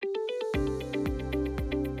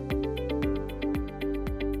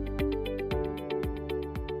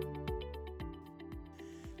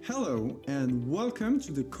Hello, and welcome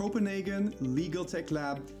to the Copenhagen Legal Tech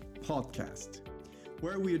Lab podcast,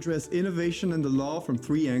 where we address innovation and the law from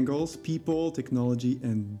three angles: people, technology,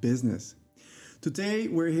 and business. Today,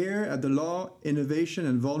 we're here at the Law, Innovation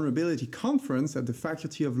and Vulnerability Conference at the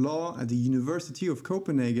Faculty of Law at the University of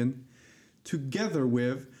Copenhagen, together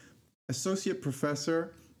with Associate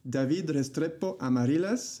Professor David Restrepo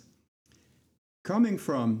Amariles, coming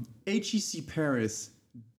from HEC Paris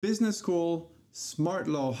Business School, Smart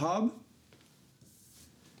Law Hub,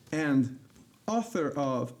 and author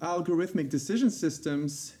of Algorithmic Decision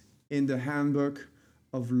Systems in the Handbook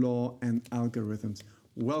of Law and Algorithms.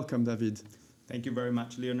 Welcome, David. Thank you very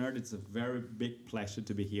much, Léonard. It's a very big pleasure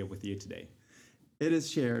to be here with you today. It is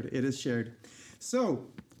shared. It is shared. So,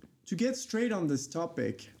 to get straight on this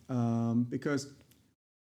topic, because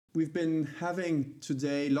we've been having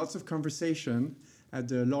today lots of conversation at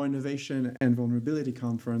the Law, Innovation and Vulnerability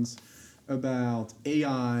Conference about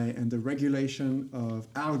AI and the regulation of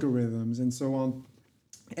algorithms and so on.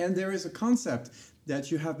 And there is a concept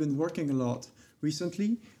that you have been working a lot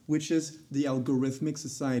recently, which is the Algorithmic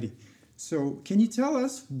Society. So can you tell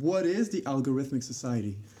us what is the Algorithmic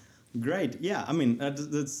Society? Great. Yeah,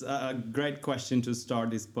 that's a great question to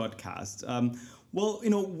start this podcast.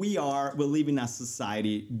 We live in a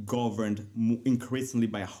society governed increasingly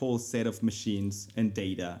by a whole set of machines and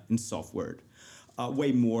data and software.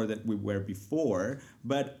 Way more than we were before,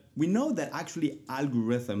 but we know that actually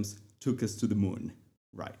algorithms took us to the moon,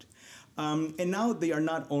 right? And now they are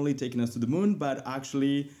not only taking us to the moon, but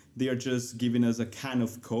actually they are just giving us a can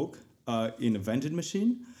of Coke in a vending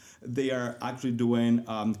machine. They are actually doing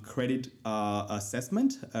credit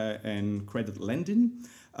assessment and credit lending.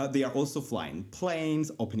 They are also flying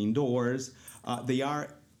planes, opening doors. They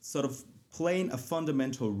are sort of playing a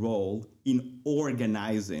fundamental role in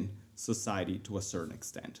organizing society to a certain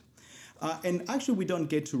extent. And actually, we don't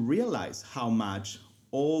get to realize how much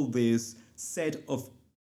all this set of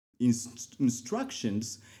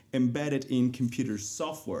instructions embedded in computer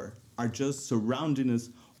software are just surrounding us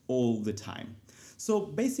all the time. So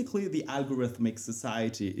basically, the algorithmic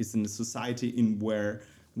society is a society in where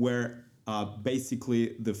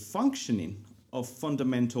basically the functioning of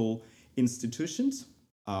fundamental institutions,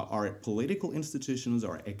 our political institutions,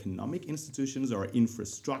 our economic institutions, our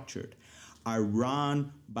infrastructure are run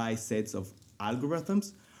by sets of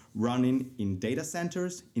algorithms running in data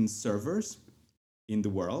centers, in servers in the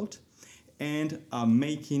world, and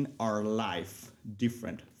making our life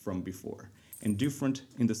different from before. And different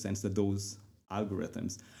in the sense that those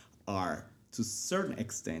algorithms are, to a certain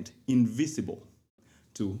extent, invisible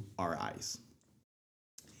to our eyes.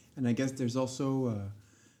 And I guess there's also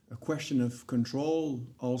a question of control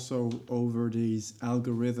also over these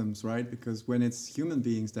algorithms, right? Because when it's human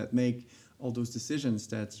beings that make all those decisions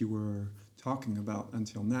that you were talking about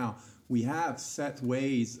until now, we have set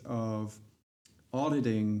ways of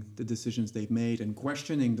auditing the decisions they've made and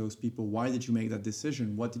questioning those people. Why did you make that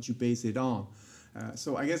decision? What did you base it on?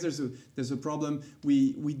 So I guess there's a problem.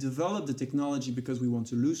 We develop the technology because we want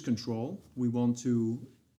to lose control. We want to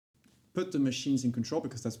put the machines in control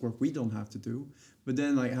because that's work we don't have to do. But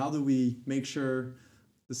then, how do we make sure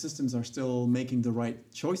the systems are still making the right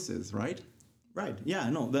choices, right? Right. Yeah.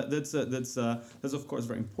 No. That's of course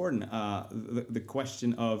very important. The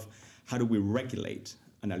question of how do we regulate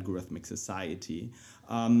an algorithmic society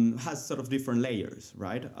has sort of different layers,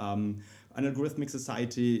 right? An algorithmic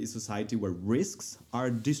society is a society where risks are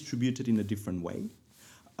distributed in a different way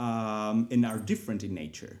and are different in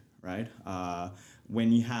nature, right? When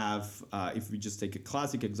you have, if we just take a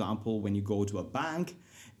classic example, when you go to a bank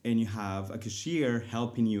and you have a cashier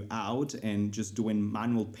helping you out and just doing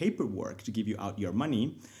manual paperwork to give you out your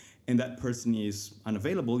money, and that person is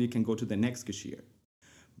unavailable, you can go to the next cashier.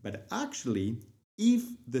 But actually, if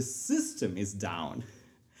the system is down,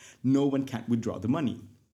 no one can withdraw the money.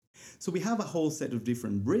 So we have a whole set of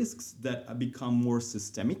different risks that become more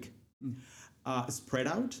systemic, spread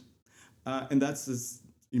out, and that's this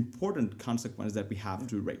important consequence that we have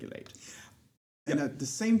to regulate. And at the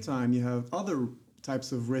same time, you have other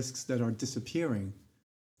types of risks that are disappearing,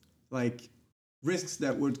 like risks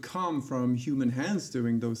that would come from human hands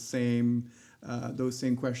doing those same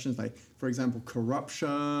questions, like, for example,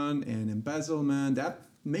 corruption and embezzlement. That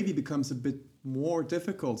maybe becomes a bit more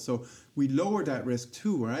difficult. So we lower that risk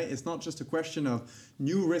too, right? It's not just a question of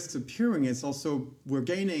new risks appearing. It's also we're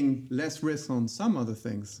gaining less risk on some other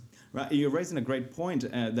things. Right, you're raising a great point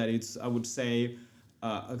that it's, I would say,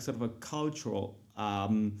 a sort of a cultural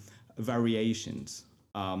variations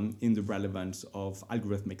in the relevance of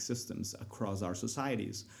algorithmic systems across our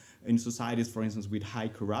societies. In societies, for instance, with high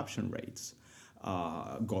corruption rates,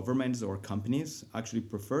 governments or companies actually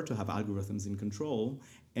prefer to have algorithms in control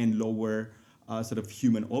and lower sort of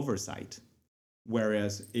human oversight.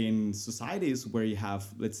 Whereas in societies where you have,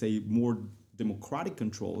 let's say, more democratic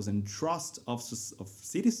controls and trust of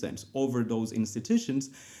citizens over those institutions,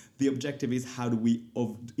 the objective is how do we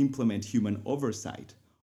implement human oversight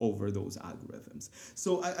over those algorithms.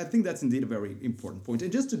 So I think that's indeed a very important point.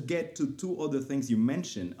 And just to get to two other things you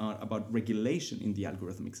mentioned about regulation in the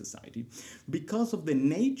algorithmic society, because of the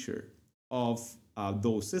nature of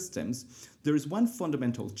those systems, there is one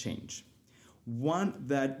fundamental change. One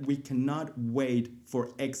that we cannot wait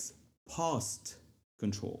for ex post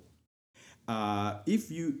control.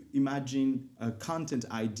 If you imagine a content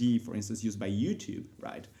ID, for instance, used by YouTube,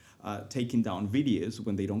 right, taking down videos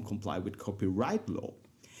when they don't comply with copyright law,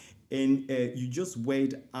 and you just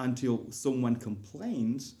wait until someone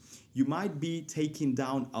complains, you might be taking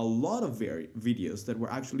down a lot of videos that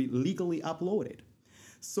were actually legally uploaded.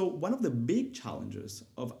 So one of the big challenges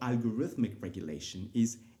of algorithmic regulation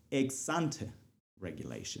is ex ante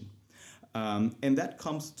regulation. And that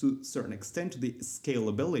comes to a certain extent to the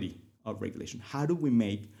scalability of regulation. How do we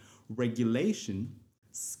make regulation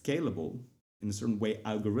scalable, in a certain way,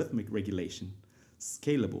 algorithmic regulation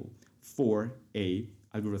scalable for a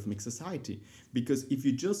algorithmic society? Because if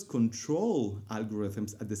you just control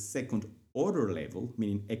algorithms at the second order level,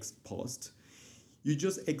 meaning ex post, you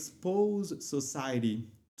just expose society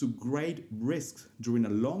to great risks during a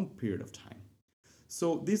long period of time.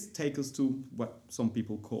 So this takes us to what some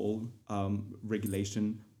people call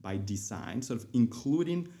regulation by design, sort of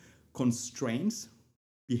including constraints,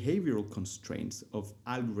 behavioral constraints of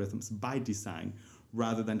algorithms by design,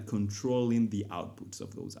 rather than controlling the outputs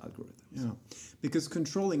of those algorithms. Yeah, because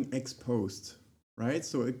controlling ex post, right?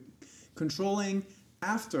 So controlling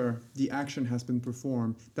after the action has been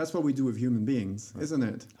performed, that's what we do with human beings, right, isn't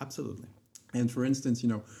it? Absolutely. And for instance,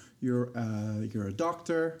 you're a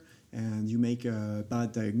doctor and you make a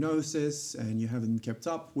bad diagnosis and you haven't kept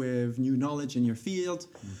up with new knowledge in your field,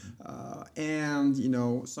 and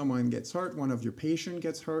someone gets hurt, one of your patients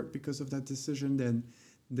gets hurt because of that decision, then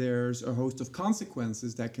there's a host of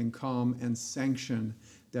consequences that can come and sanction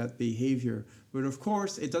that behavior. But of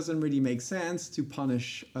course, it doesn't really make sense to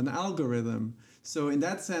punish an algorithm. So in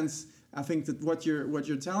that sense, I think that what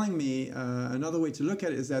you're telling me, another way to look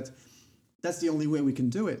at it is that that's the only way we can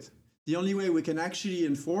do it. The only way we can actually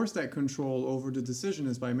enforce that control over the decision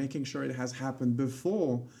is by making sure it has happened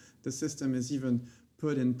before the system is even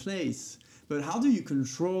put in place. But how do you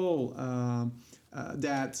control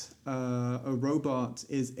that a robot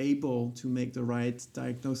is able to make the right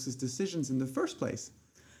diagnosis decisions in the first place?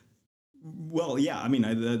 Well, yeah, I mean,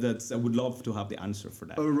 I would love to have the answer for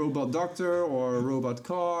that. A robot doctor or a robot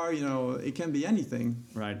car, it can be anything.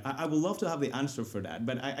 Right. I would love to have the answer for that.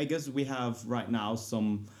 But I guess we have right now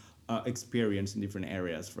some experience in different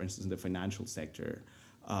areas, for instance, in the financial sector,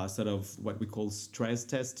 sort of what we call stress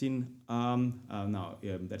testing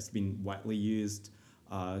that's been widely used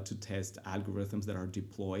to test algorithms that are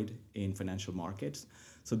deployed in financial markets.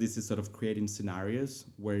 So this is sort of creating scenarios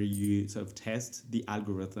where you sort of test the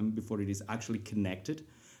algorithm before it is actually connected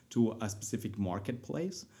to a specific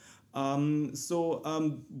marketplace. One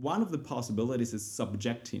of the possibilities is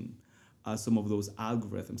subjecting some of those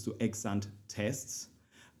algorithms to ex-ante tests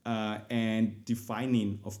and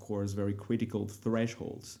defining, of course, very critical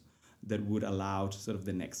thresholds that would allow to sort of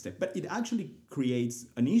the next step. But it actually creates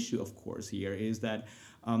an issue, of course, here is that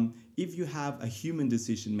if you have a human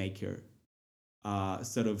decision maker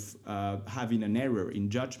having an error in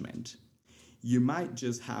judgment, you might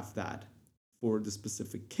just have that for the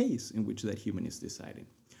specific case in which that human is deciding.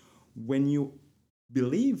 When you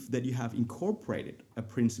believe that you have incorporated a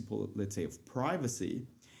principle, let's say, of privacy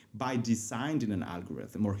by designing an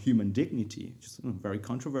algorithm or human dignity, which is very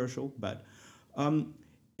controversial, but and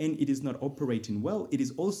it is not operating well, it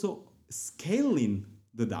is also scaling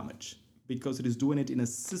the damage because it is doing it in a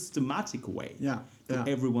systematic way to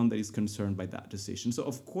everyone that is concerned by that decision. So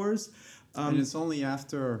of course... and it's only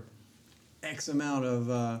after X amount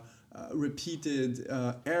of repeated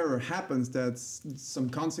error happens that some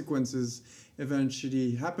consequences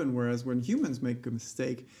eventually happen, whereas when humans make a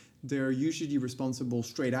mistake, they're usually responsible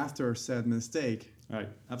straight after said mistake. Right,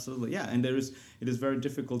 absolutely, yeah, and it is very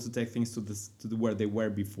difficult to take things to where they were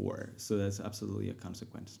before, so that's absolutely a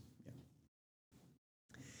consequence. Yeah.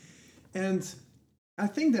 And I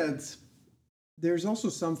think that there's also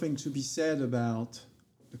something to be said about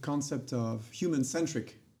the concept of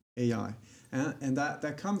human-centric AI, and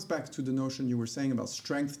that comes back to the notion you were saying about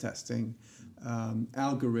strength testing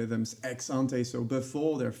algorithms ex ante, so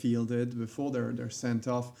before they're fielded, before they're sent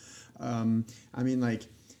off.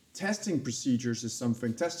 testing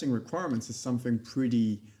testing requirements is something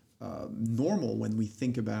pretty normal when we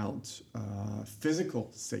think about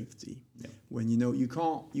physical safety. Yeah. When you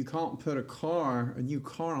can't put a new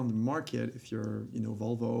car on the market if you're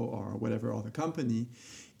Volvo or whatever other company,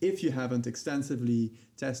 if you haven't extensively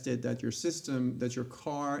tested that your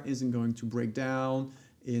car isn't going to break down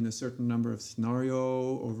in a certain number of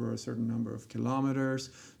scenario over a certain number of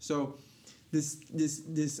kilometers. So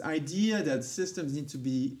this idea that systems need to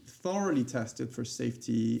be thoroughly tested for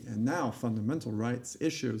safety and now fundamental rights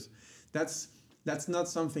issues, that's not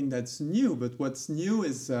something that's new. But what's new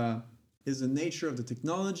is the nature of the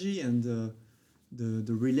technology and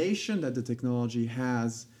the relation that the technology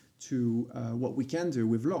has to what we can do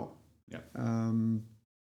with law. Yeah.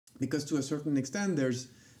 Because to a certain extent, there's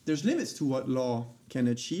limits to what law can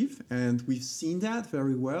achieve, and we've seen that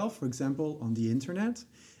very well. For example, on the internet,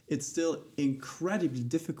 it's still incredibly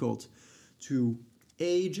difficult to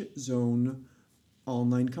age zone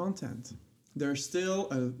online content. There's still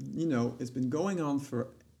it's been going on for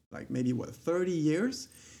like maybe 30 years.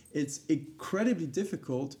 It's incredibly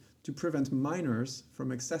difficult to prevent minors from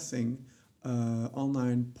accessing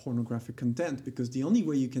online pornographic content, because the only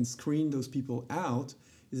way you can screen those people out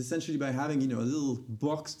is essentially by having a little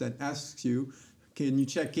box that asks you, can you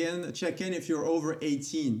check in if you're over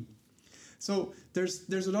 18. So there's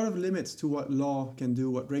a lot of limits to what law can do,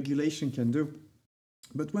 what regulation can do.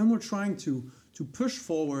 But when we're trying to push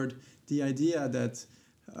forward the idea that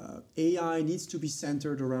AI needs to be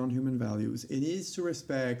centered around human values, it needs to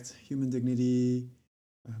respect human dignity,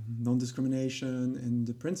 non-discrimination, and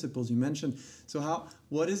the principles you mentioned. So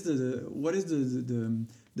what is the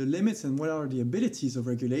limits and what are the abilities of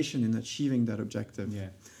regulation in achieving that objective? Yeah.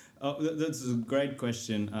 That's a great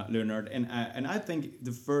question, Léonard. And I think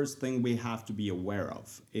the first thing we have to be aware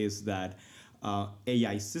of is that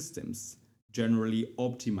AI systems generally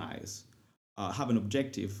optimize, have an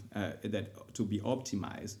objective that to be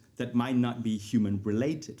optimized that might not be human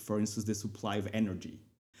related. For instance, the supply of energy.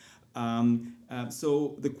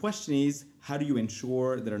 So the question is, how do you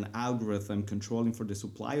ensure that an algorithm controlling for the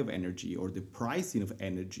supply of energy or the pricing of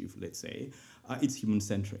energy, let's say, it's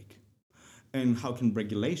human-centric? And how can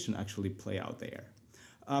regulation actually play out there?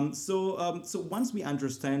 So once we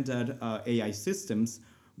understand that AI systems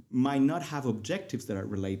might not have objectives that are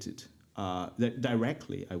related that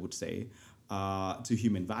directly, I would say, to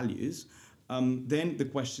human values, then the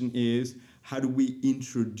question is, how do we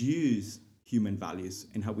introduce human values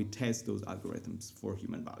and how we test those algorithms for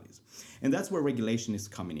human values? And that's where regulation is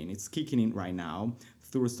coming in. It's kicking in right now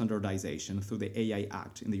through standardization, through the AI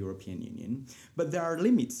Act in the European Union. But there are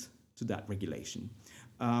limits to that regulation.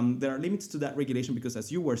 There are limits to that regulation because,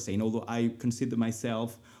 as you were saying, although I consider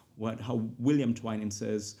myself how William Twining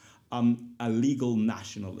says, a legal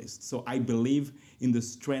nationalist. So I believe in the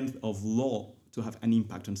strength of law to have an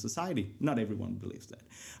impact on society. Not everyone believes that.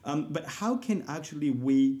 But how can actually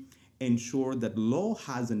we ensure that law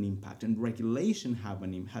has an impact and regulation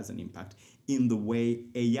has an impact in the way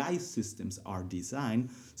AI systems are designed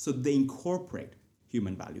so they incorporate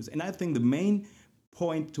human values? And I think the main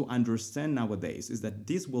point to understand nowadays is that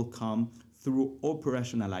this will come through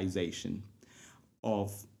operationalization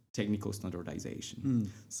of technical standardization.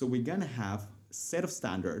 So we're going to have a set of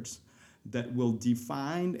standards that will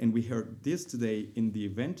define, and we heard this today in the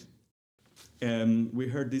event, that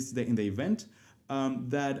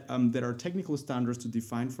there are technical standards to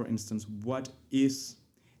define, for instance, what is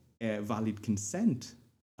valid consent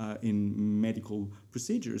in medical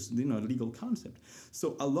procedures, legal concept.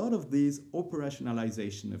 So a lot of these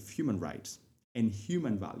operationalization of human rights and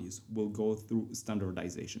human values will go through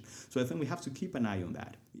standardization. So I think we have to keep an eye on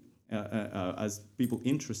that as people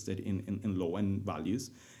interested in law and values,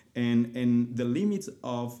 and the limits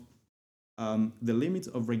of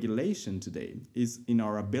regulation today is in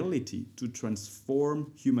our ability to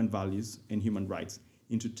transform human values and human rights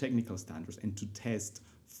into technical standards and to test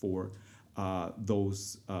for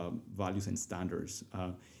those values and standards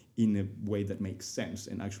in a way that makes sense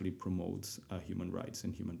and actually promotes human rights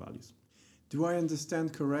and human values. Do I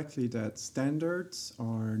understand correctly that standards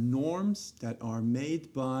are norms that are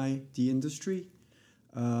made by the industry?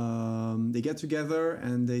 They get together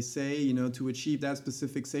and they say, to achieve that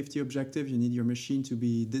specific safety objective, you need your machine to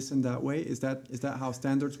be this and that way. Is that how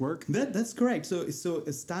standards work? That's correct. So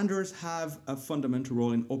standards have a fundamental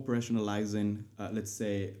role in operationalizing, let's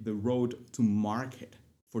say, the road to market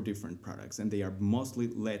for different products, and they are mostly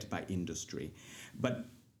led by industry. But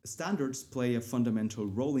standards play a fundamental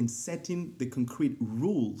role in setting the concrete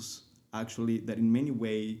rules, actually, that in many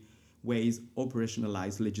ways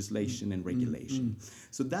operationalize legislation and regulation.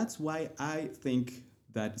 So that's why I think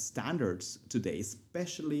that standards today,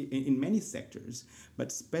 especially in many sectors, but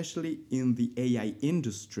especially in the AI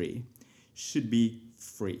industry, should be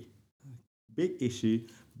free. Big issue,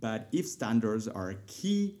 but if standards are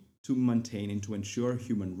key to maintain and to ensure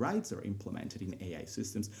human rights are implemented in AI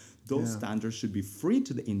systems, those standards should be free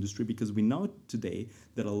to the industry, because we know today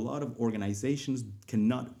that a lot of organizations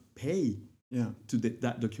cannot pay to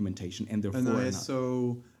that documentation, and therefore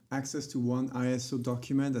ISO access to one ISO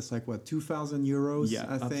document, that's like what, 2,000 euros,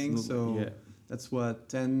 I think. So that's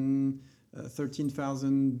what,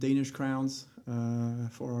 13,000 Danish crowns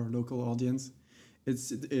for our local audience.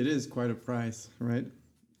 It is quite a price, right?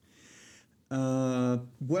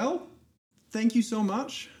 Well, thank you so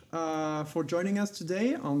much for joining us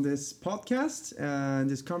today on this podcast and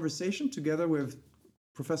this conversation together with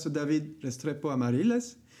Professor David Restrepo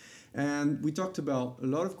Amariles. And we talked about a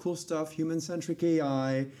lot of cool stuff, human-centric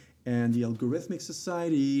AI and the Algorithmic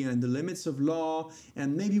Society and the limits of law.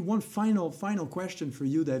 And maybe one final question for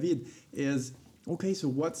you, David, is, okay, so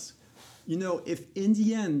what's, if in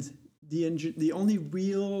the end, the only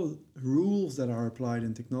real rules that are applied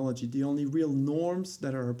in technology, the only real norms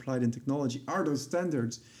that are applied in technology are those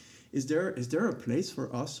standards, is there a place for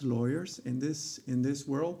us lawyers in this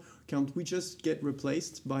world? Can't we just get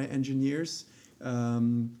replaced by engineers,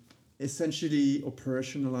 essentially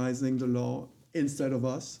operationalizing the law instead of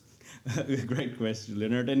us? Great question,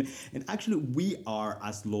 Leonard. And actually, we are,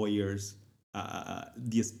 as lawyers,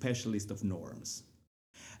 the specialist of norms.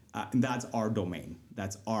 And that's our domain.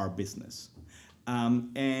 That's our business.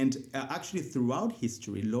 Actually, throughout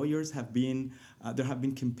history, lawyers have been, there have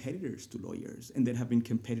been competitors to lawyers, and there have been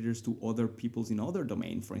competitors to other peoples in other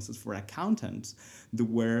domains. For instance, for accountants, there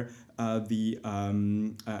were there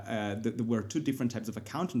were two different types of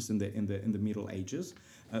accountants in the Middle Ages.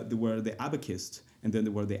 There were the abacists, and then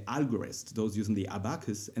there were the algorists, those using the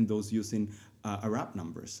abacus and those using Arab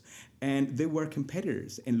numbers. And they were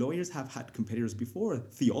competitors, and lawyers have had competitors before.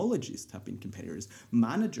 Theologists have been competitors,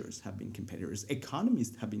 managers have been competitors,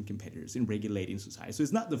 economists have been competitors in regulating society. So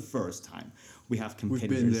it's not the first time we have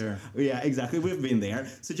competitors. We've been there. Yeah, exactly, we've been there.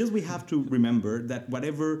 So just we have to remember that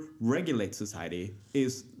whatever regulates society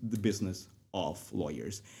is the business of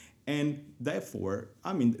lawyers. And therefore,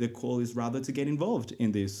 the call is rather to get involved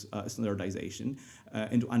in this standardization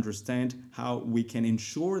and to understand how we can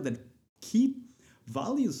ensure that key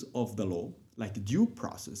values of the law, like due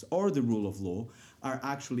process or the rule of law, are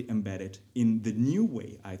actually embedded in the new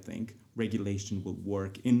way, I think, regulation will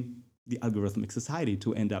work in the algorithmic society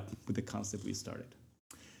to end up with the concept we started.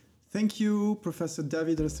 Thank you, Professor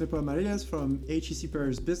David Restrepo Amariles from HEC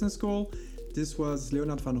Paris Business School. This was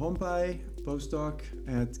Léonard Van Rompaey, postdoc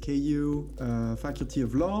at KU, Faculty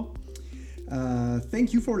of Law.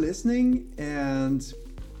 Thank you for listening, and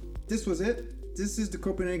this was it. This is the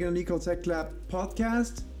Copenhagen Legal Tech Lab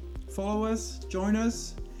podcast. Follow us, join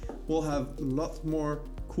us. We'll have a lot more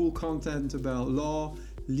cool content about law,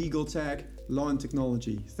 legal tech, law and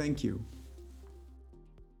technology. Thank you.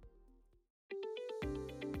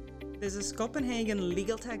 This is Copenhagen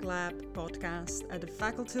Legal Tech Lab podcast at the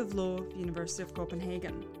Faculty of Law, University of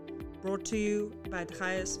Copenhagen, brought to you by the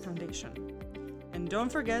HEC Foundation. And don't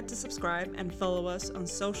forget to subscribe and follow us on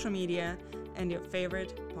social media and your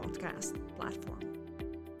favorite podcast platform.